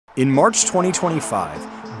In March 2025,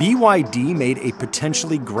 BYD made a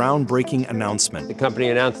potentially groundbreaking announcement. The company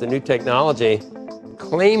announced a new technology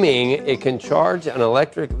claiming it can charge an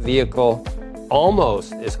electric vehicle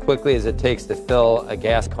almost as quickly as it takes to fill a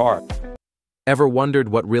gas car. Ever wondered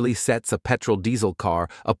what really sets a petrol-diesel car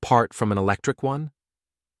apart from an electric one?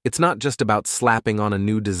 It's not just about slapping on a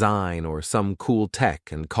new design or some cool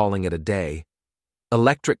tech and calling it a day.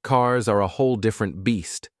 Electric cars are a whole different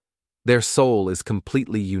beast. Their soul is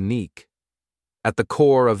completely unique. At the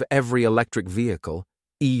core of every electric vehicle,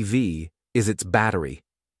 EV, is its battery,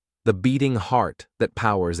 the beating heart that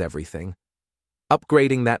powers everything.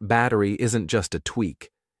 Upgrading that battery isn't just a tweak.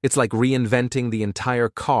 It's like reinventing the entire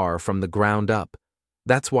car from the ground up.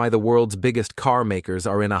 That's why the world's biggest car makers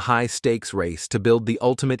are in a high-stakes race to build the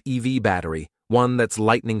ultimate EV battery, one that's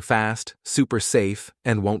lightning fast, super safe,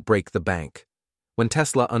 and won't break the bank. When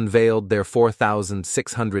Tesla unveiled their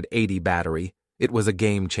 4680 battery, it was a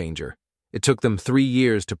game-changer. It took them 3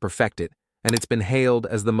 years to perfect it, and it's been hailed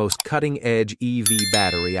as the most cutting-edge EV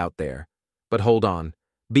battery out there. But hold on,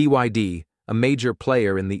 BYD, a major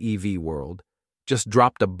player in the EV world, just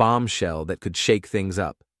dropped a bombshell that could shake things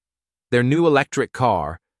up. Their new electric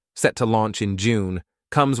car, set to launch in June,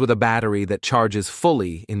 comes with a battery that charges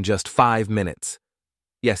fully in just 5 minutes.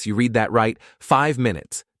 Yes, you read that right, 5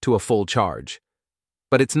 minutes to a full charge.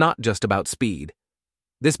 But it's not just about speed.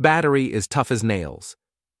 This battery is tough as nails.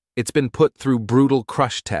 It's been put through brutal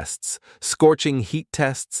crush tests, scorching heat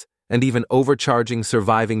tests, and even overcharging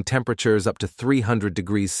surviving temperatures up to 300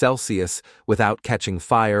 degrees Celsius without catching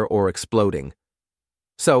fire or exploding.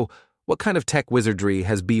 So, what kind of tech wizardry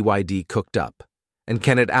has BYD cooked up? And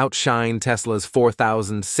can it outshine Tesla's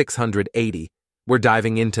 4680? We're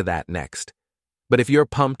diving into that next. But if you're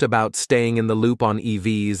pumped about staying in the loop on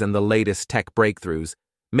EVs and the latest tech breakthroughs,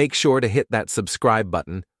 make sure to hit that subscribe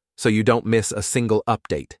button so you don't miss a single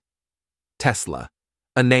update. Tesla,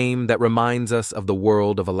 a name that reminds us of the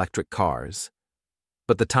world of electric cars.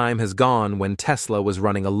 But the time has gone when Tesla was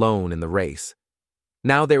running alone in the race.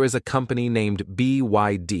 Now there is a company named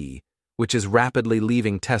BYD, which is rapidly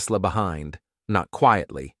leaving Tesla behind, not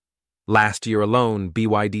quietly. Last year alone,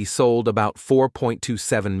 BYD sold about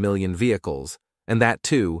 4.27 million vehicles, and that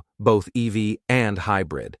too, both EV and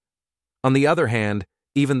hybrid. On the other hand,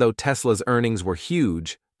 even though Tesla's earnings were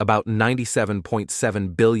huge, about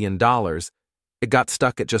 $97.7 billion, it got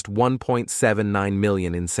stuck at just 1.79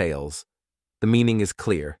 million in sales. The meaning is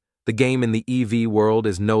clear. The game in the EV world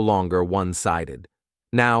is no longer one-sided.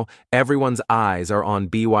 Now, everyone's eyes are on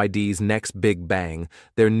BYD's next big bang,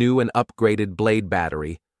 their new and upgraded Blade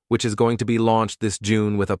Battery, which is going to be launched this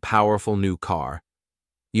June with a powerful new car.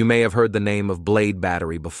 You may have heard the name of Blade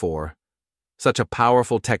Battery before. Such a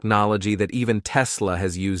powerful technology that even Tesla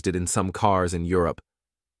has used it in some cars in Europe.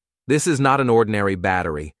 This is not an ordinary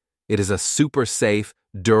battery. It is a super safe,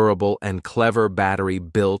 durable, and clever battery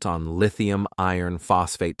built on lithium iron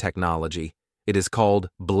phosphate technology. It is called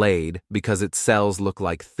Blade because its cells look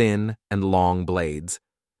like thin and long blades.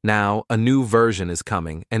 Now, a new version is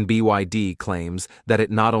coming, and BYD claims that it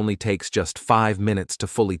not only takes just 5 minutes to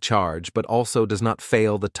fully charge, but also does not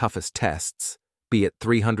fail the toughest tests, be it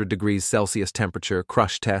 300 degrees Celsius temperature,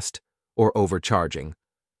 crush test, or overcharging.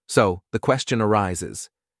 So, the question arises,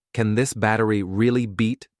 can this battery really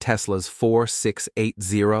beat Tesla's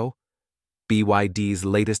 4680? BYD's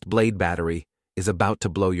latest Blade battery is about to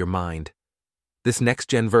blow your mind. This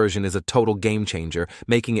next-gen version is a total game-changer,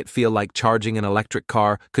 making it feel like charging an electric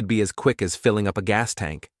car could be as quick as filling up a gas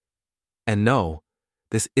tank. And no,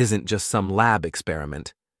 this isn't just some lab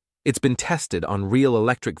experiment. It's been tested on real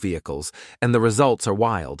electric vehicles, and the results are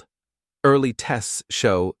wild. Early tests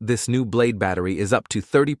show this new Blade battery is up to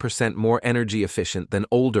 30% more energy efficient than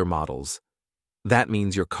older models. That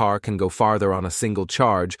means your car can go farther on a single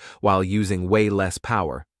charge while using way less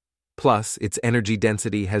power. Plus, its energy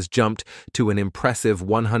density has jumped to an impressive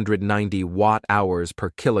 190 watt-hours per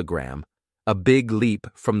kilogram, a big leap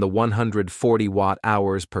from the 140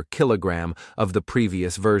 watt-hours per kilogram of the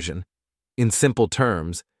previous version. In simple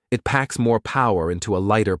terms, it packs more power into a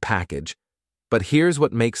lighter package. But here's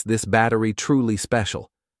what makes this battery truly special.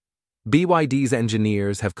 BYD's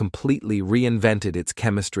engineers have completely reinvented its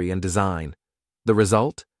chemistry and design. The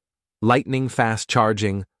result? Lightning-fast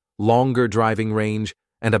charging, longer driving range,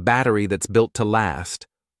 and a battery that's built to last,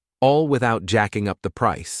 all without jacking up the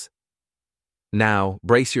price. Now,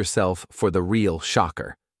 brace yourself for the real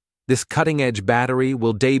shocker. This cutting-edge battery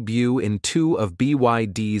will debut in 2 of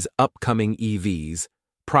BYD's upcoming EVs,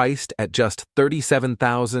 priced at just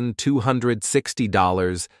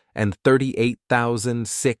 $37,260 and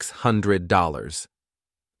 $38,600.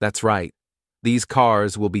 That's right, These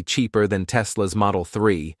cars will be cheaper than Tesla's Model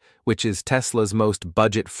 3, which is Tesla's most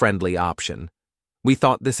budget-friendly option. We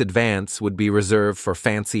thought this advance would be reserved for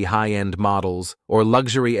fancy high-end models or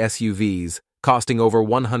luxury SUVs costing over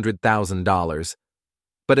 $100,000.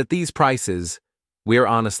 But at these prices, we're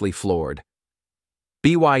honestly floored.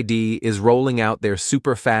 BYD is rolling out their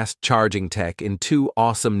super-fast charging tech in two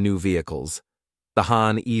awesome new vehicles, the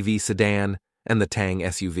Han EV sedan and the Tang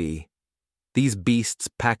SUV. These beasts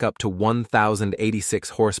pack up to 1,086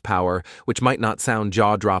 horsepower, which might not sound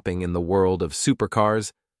jaw-dropping in the world of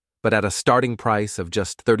supercars, but at a starting price of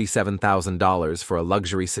just $37,000 for a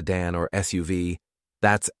luxury sedan or SUV,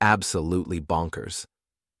 that's absolutely bonkers.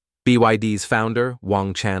 BYD's founder,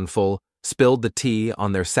 Wang Chanful, spilled the tea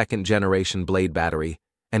on their second-generation Blade Battery,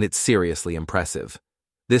 and it's seriously impressive.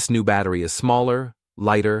 This new battery is smaller,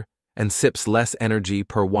 lighter, and sips less energy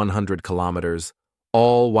per 100 kilometers,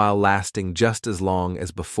 all while lasting just as long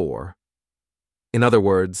as before. In other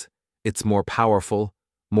words, it's more powerful,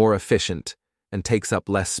 more efficient, and takes up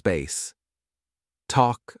less space.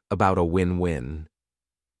 Talk about a win-win.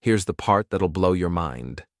 Here's the part that'll blow your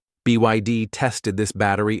mind. BYD tested this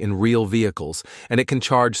battery in real vehicles, and it can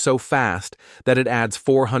charge so fast that it adds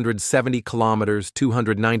 470 kilometers,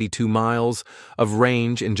 292 miles of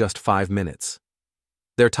range in just 5 minutes.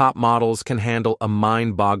 Their top models can handle a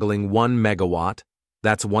mind-boggling 1 megawatt,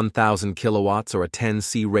 that's 1,000 kilowatts or a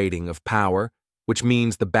 10C rating of power, which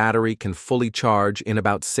means the battery can fully charge in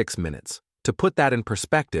about 6 minutes. To put that in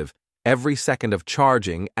perspective, every second of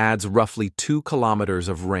charging adds roughly 2 kilometers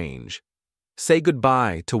of range. Say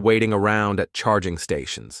goodbye to waiting around at charging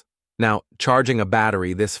stations. Now, charging a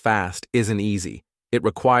battery this fast isn't easy. It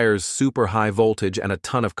requires super high voltage and a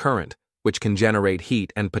ton of current, which can generate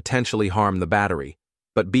heat and potentially harm the battery.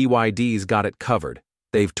 But BYD's got it covered.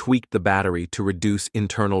 They've tweaked the battery to reduce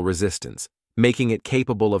internal resistance, making it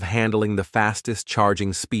capable of handling the fastest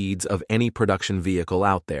charging speeds of any production vehicle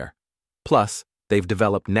out there. Plus, they've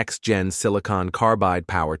developed next-gen silicon carbide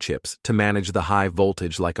power chips to manage the high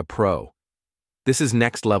voltage like a pro. This is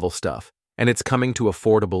next-level stuff, and it's coming to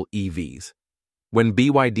affordable EVs. When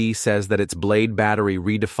BYD says that its Blade battery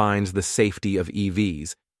redefines the safety of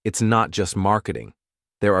EVs, it's not just marketing.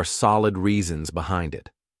 There are solid reasons behind it.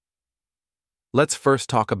 Let's first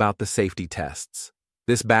talk about the safety tests.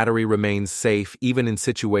 This battery remains safe even in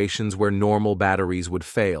situations where normal batteries would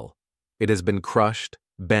fail. It has been crushed,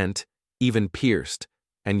 bent, even pierced,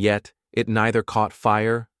 and yet it neither caught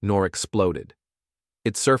fire nor exploded.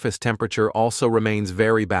 Its surface temperature also remains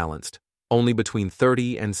very balanced, only between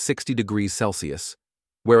 30 and 60 degrees Celsius,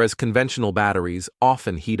 whereas conventional batteries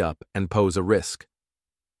often heat up and pose a risk.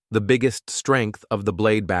 The biggest strength of the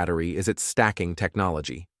Blade battery is its stacking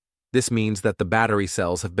technology. This means that the battery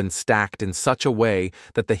cells have been stacked in such a way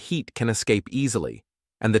that the heat can escape easily,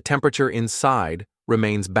 and the temperature inside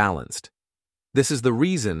remains balanced. This is the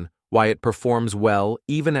reason why it performs well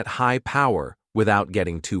even at high power without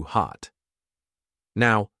getting too hot.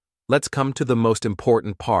 Now, let's come to the most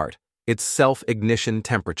important part, its self-ignition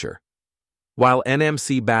temperature. While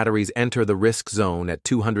NMC batteries enter the risk zone at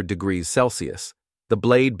 200 degrees Celsius, the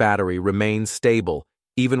Blade battery remains stable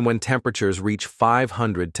even when temperatures reach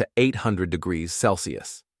 500 to 800 degrees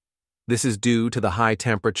Celsius. This is due to the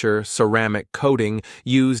high-temperature ceramic coating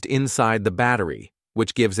used inside the battery,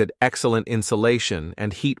 which gives it excellent insulation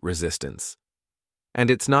and heat resistance. And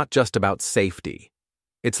it's not just about safety.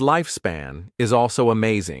 Its lifespan is also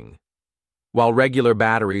amazing. While regular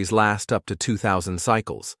batteries last up to 2,000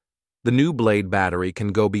 cycles, the new Blade battery can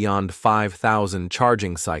go beyond 5,000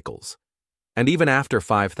 charging cycles. And even after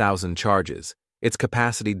 5,000 charges, its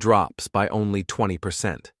capacity drops by only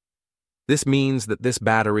 20%. This means that this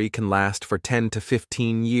battery can last for 10 to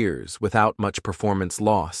 15 years without much performance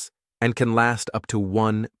loss and can last up to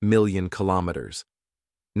 1 million kilometers.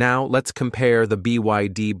 Now let's compare the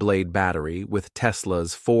BYD Blade battery with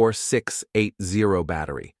Tesla's 4680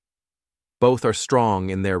 battery. Both are strong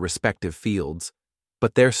in their respective fields,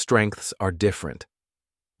 but their strengths are different.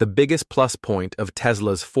 The biggest plus point of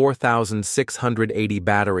Tesla's 4680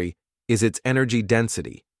 battery is its energy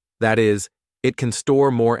density. That is, it can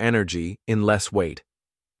store more energy in less weight.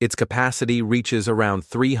 Its capacity reaches around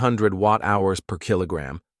 300 watt-hours per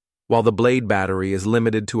kilogram, while the Blade battery is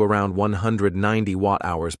limited to around 190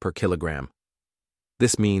 watt-hours per kilogram.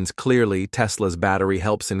 This means clearly Tesla's battery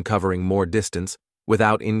helps in covering more distance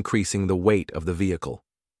without increasing the weight of the vehicle.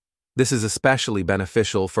 This is especially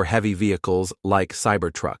beneficial for heavy vehicles like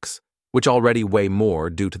Cybertrucks, which already weigh more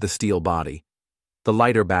due to the steel body. The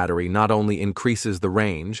lighter battery not only increases the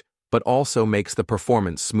range, but also makes the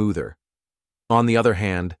performance smoother. On the other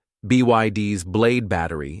hand, BYD's Blade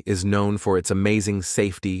Battery is known for its amazing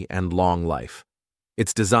safety and long life.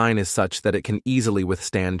 Its design is such that it can easily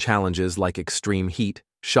withstand challenges like extreme heat,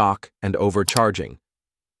 shock, and overcharging.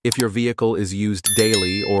 If your vehicle is used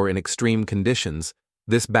daily or in extreme conditions,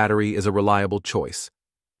 this battery is a reliable choice.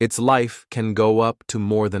 Its life can go up to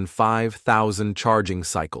more than 5,000 charging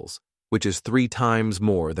cycles, which is 3 times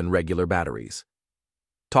more than regular batteries.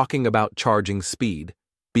 Talking about charging speed,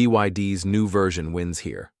 BYD's new version wins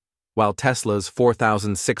here. While Tesla's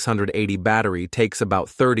 4,680 battery takes about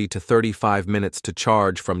 30 to 35 minutes to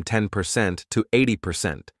charge from 10% to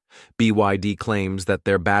 80%, BYD claims that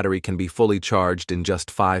their battery can be fully charged in just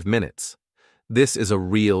 5 minutes. This is a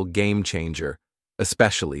real game changer,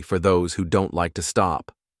 especially for those who don't like to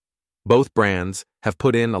stop. Both brands have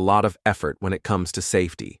put in a lot of effort when it comes to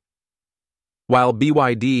safety. While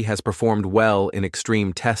BYD has performed well in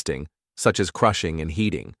extreme testing, such as crushing and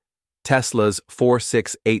heating, Tesla's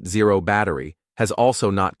 4680 battery has also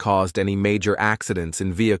not caused any major accidents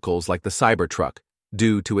in vehicles like the Cybertruck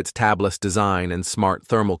due to its tabless design and smart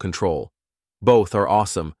thermal control. Both are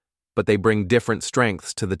awesome, but they bring different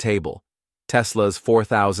strengths to the table. Tesla's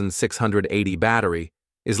 4680 battery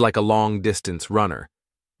is like a long-distance runner,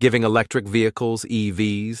 giving electric vehicles,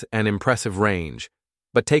 EVs, an impressive range,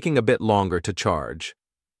 but taking a bit longer to charge.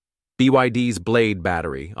 BYD's Blade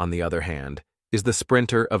Battery, on the other hand, is the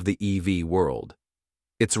sprinter of the EV world.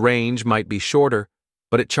 Its range might be shorter,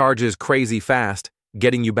 but it charges crazy fast,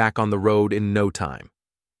 getting you back on the road in no time.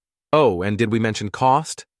 Oh, and did we mention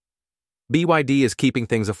cost? BYD is keeping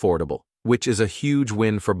things affordable, which is a huge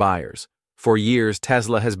win for buyers. For years,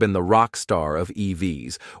 Tesla has been the rock star of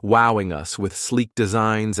EVs, wowing us with sleek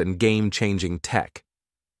designs and game-changing tech.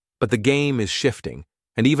 But the game is shifting,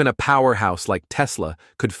 and even a powerhouse like Tesla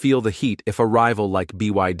could feel the heat if a rival like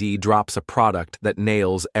BYD drops a product that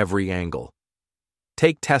nails every angle.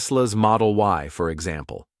 Take Tesla's Model Y, for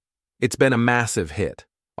example. It's been a massive hit,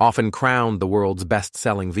 often crowned the world's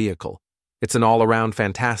best-selling vehicle. It's an all-around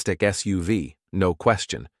fantastic SUV, no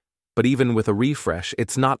question. But even with a refresh,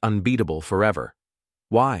 it's not unbeatable forever.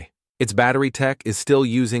 Why? Its battery tech is still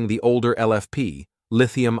using the older LFP,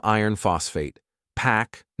 lithium iron phosphate,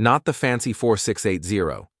 pack, not the fancy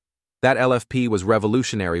 4680. That LFP was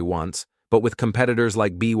revolutionary once, but with competitors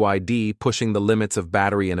like BYD pushing the limits of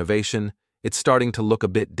battery innovation, it's starting to look a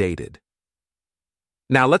bit dated.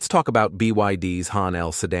 Now let's talk about BYD's Han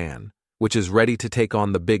L sedan, which is ready to take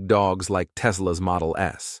on the big dogs like Tesla's Model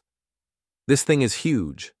S. This thing is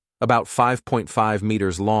huge, about 5.5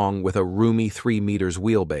 meters long with a roomy 3 meters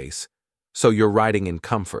wheelbase, so you're riding in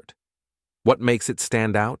comfort. What makes it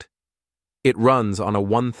stand out? It runs on a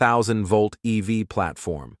 1,000-volt EV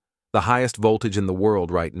platform, the highest voltage in the world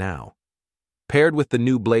right now. Paired with the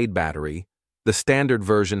new Blade battery, the standard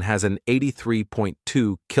version has an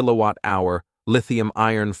 83.2 kilowatt-hour lithium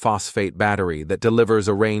iron phosphate battery that delivers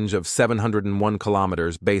a range of 701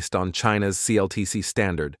 kilometers based on China's CLTC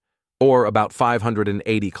standard, or about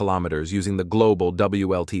 580 kilometers using the global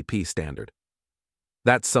WLTP standard.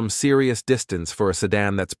 That's some serious distance for a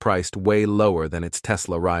sedan that's priced way lower than its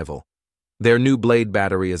Tesla rival. Their new Blade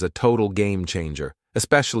battery is a total game changer,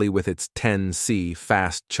 especially with its 10C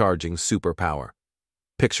fast-charging superpower.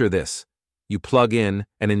 Picture this. You plug in,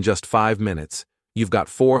 and in just 5 minutes, you've got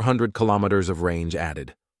 400 kilometers of range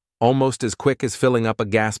added. Almost as quick as filling up a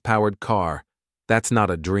gas-powered car. That's not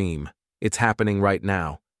a dream. It's happening right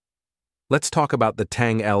now. Let's talk about the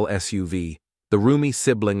Tang L SUV, the roomy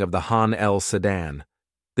sibling of the Han L sedan.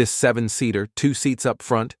 This 7-seater, 2 seats up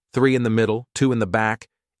front, 3 in the middle, 2 in the back,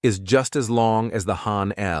 is just as long as the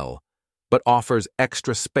Han L, but offers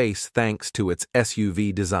extra space thanks to its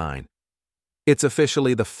SUV design. It's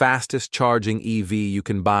officially the fastest charging EV you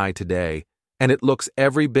can buy today, and it looks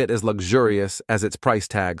every bit as luxurious as its price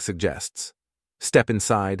tag suggests. Step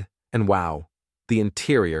inside, and wow, the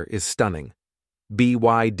interior is stunning.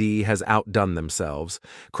 BYD has outdone themselves,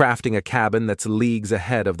 crafting a cabin that's leagues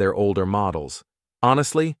ahead of their older models.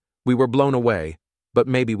 Honestly, we were blown away, but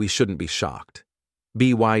maybe we shouldn't be shocked.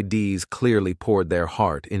 BYD's clearly poured their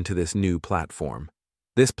heart into this new platform.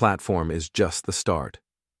 This platform is just the start.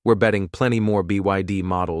 We're betting plenty more BYD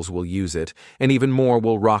models will use it, and even more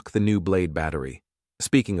will rock the new Blade battery.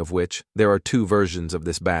 Speaking of which, there are 2 versions of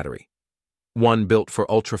this battery. One built for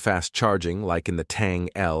ultra-fast charging, like in the Tang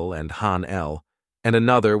L and Han L, and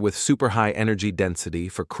another with super high energy density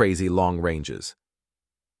for crazy long ranges.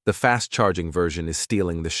 The fast-charging version is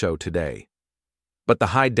stealing the show today. But the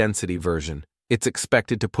high-density version, it's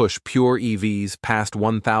expected to push pure EVs past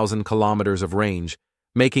 1,000 kilometers of range,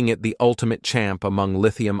 making it the ultimate champ among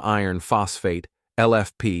lithium iron phosphate,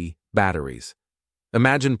 LFP, batteries.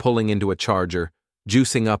 Imagine pulling into a charger,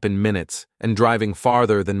 juicing up in minutes and driving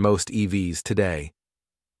farther than most EVs today.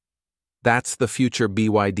 That's the future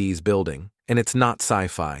BYD's building, and it's not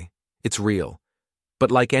sci-fi. It's real.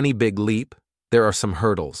 But like any big leap, there are some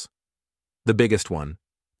hurdles. The biggest one,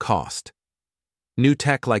 cost. New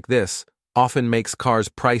tech like this often makes cars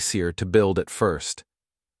pricier to build at first.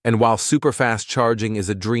 And while super-fast charging is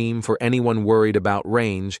a dream for anyone worried about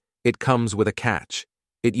range, it comes with a catch.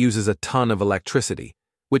 It uses a ton of electricity,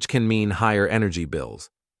 which can mean higher energy bills.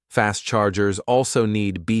 Fast chargers also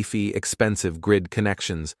need beefy, expensive grid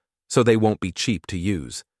connections, so they won't be cheap to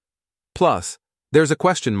use. Plus, there's a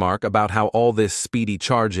question mark about how all this speedy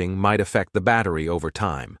charging might affect the battery over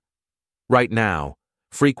time. Right now,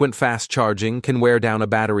 frequent fast charging can wear down a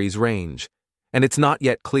battery's range, and it's not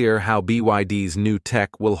yet clear how BYD's new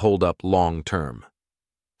tech will hold up long-term.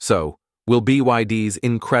 So, will BYD's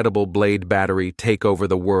incredible Blade Battery take over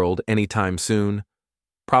the world anytime soon?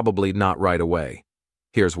 Probably not right away.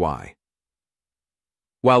 Here's why.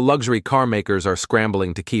 While luxury car makers are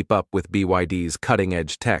scrambling to keep up with BYD's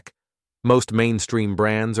cutting-edge tech, most mainstream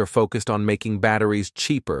brands are focused on making batteries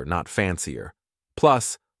cheaper, not fancier.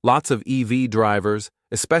 Plus, lots of EV drivers,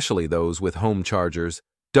 especially those with home chargers,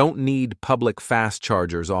 don't need public fast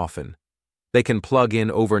chargers often. They can plug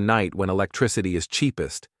in overnight when electricity is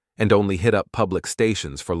cheapest and only hit up public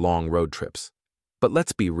stations for long road trips. But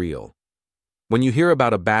let's be real. When you hear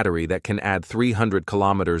about a battery that can add 300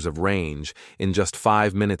 kilometers of range in just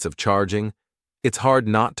 5 minutes of charging, it's hard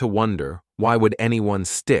not to wonder, why would anyone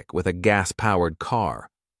stick with a gas-powered car?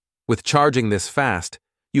 With charging this fast,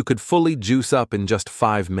 you could fully juice up in just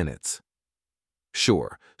 5 minutes.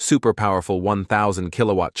 Sure, super powerful 1,000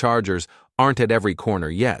 kilowatt chargers aren't at every corner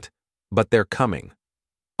yet, but they're coming.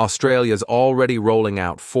 Australia's already rolling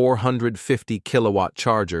out 450 kilowatt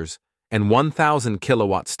chargers, and 1,000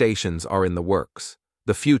 kilowatt stations are in the works.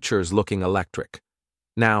 The future's looking electric.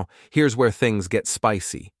 Now, here's where things get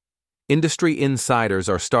spicy. Industry insiders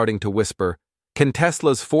are starting to whisper, can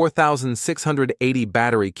Tesla's 4,680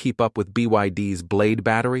 battery keep up with BYD's Blade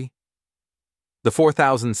Battery? The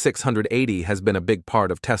 4,680 has been a big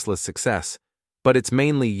part of Tesla's success, but it's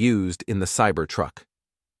mainly used in the Cybertruck.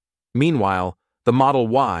 Meanwhile, the Model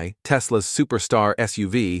Y, Tesla's superstar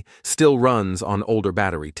SUV, still runs on older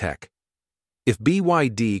battery tech. If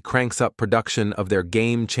BYD cranks up production of their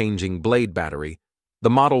game-changing Blade Battery, the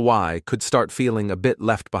Model Y could start feeling a bit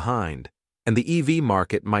left behind, and the EV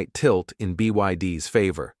market might tilt in BYD's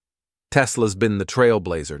favor. Tesla's been the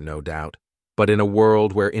trailblazer, no doubt, but in a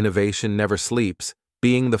world where innovation never sleeps,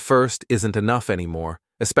 being the first isn't enough anymore,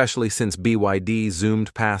 especially since BYD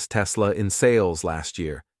zoomed past Tesla in sales last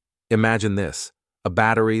year. Imagine this, a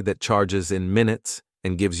battery that charges in minutes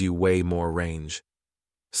and gives you way more range.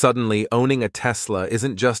 Suddenly, owning a Tesla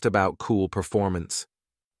isn't just about cool performance.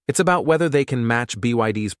 It's about whether they can match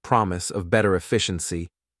BYD's promise of better efficiency,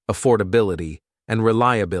 affordability, and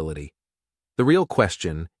reliability. The real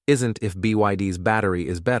question isn't if BYD's battery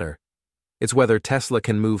is better. It's whether Tesla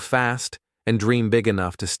can move fast and dream big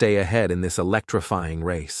enough to stay ahead in this electrifying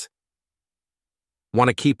race. Want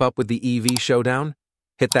to keep up with the EV showdown?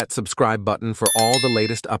 Hit that subscribe button for all the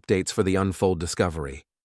latest updates for the Unfold discovery.